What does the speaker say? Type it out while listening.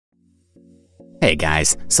Hey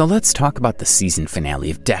guys, so let's talk about the season finale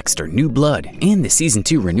of Dexter New Blood and the Season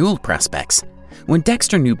 2 renewal prospects. When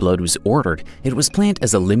Dexter New Blood was ordered, it was planned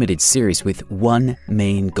as a limited series with one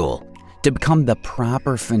main goal: to become the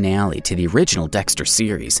proper finale to the original Dexter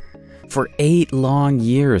series. For 8 long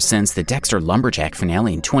years since the Dexter Lumberjack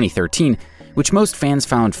finale in 2013, which most fans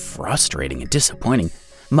found frustrating and disappointing,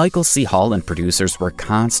 Michael C. Hall and producers were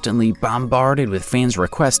constantly bombarded with fans'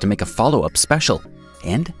 requests to make a follow-up special,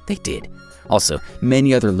 and they did. Also,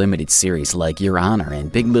 many other limited series like Your Honor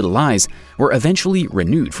and Big Little Lies were eventually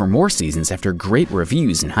renewed for more seasons after great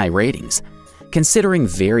reviews and high ratings. Considering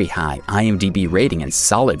very high IMDb rating and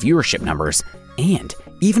solid viewership numbers, and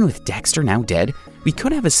even with Dexter now dead, we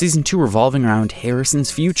could have a Season 2 revolving around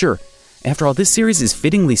Harrison's future. After all, this series is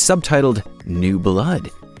fittingly subtitled New Blood.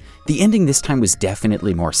 The ending this time was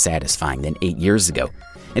definitely more satisfying than 8 years ago,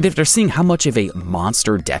 and after seeing how much of a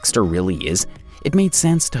monster Dexter really is, it made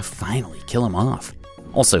sense to finally kill him off.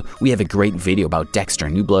 Also, we have a great video about Dexter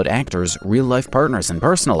New Blood actors' real-life partners and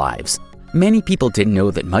personal lives. Many people didn't know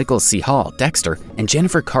that Michael C. Hall, Dexter, and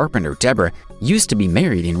Jennifer Carpenter, Debra, used to be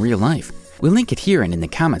married in real life. We'll link it here and in the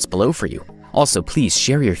comments below for you. Also, please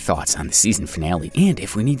share your thoughts on the season finale and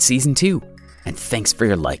if we need Season 2. And thanks for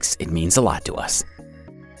your likes, it means a lot to us.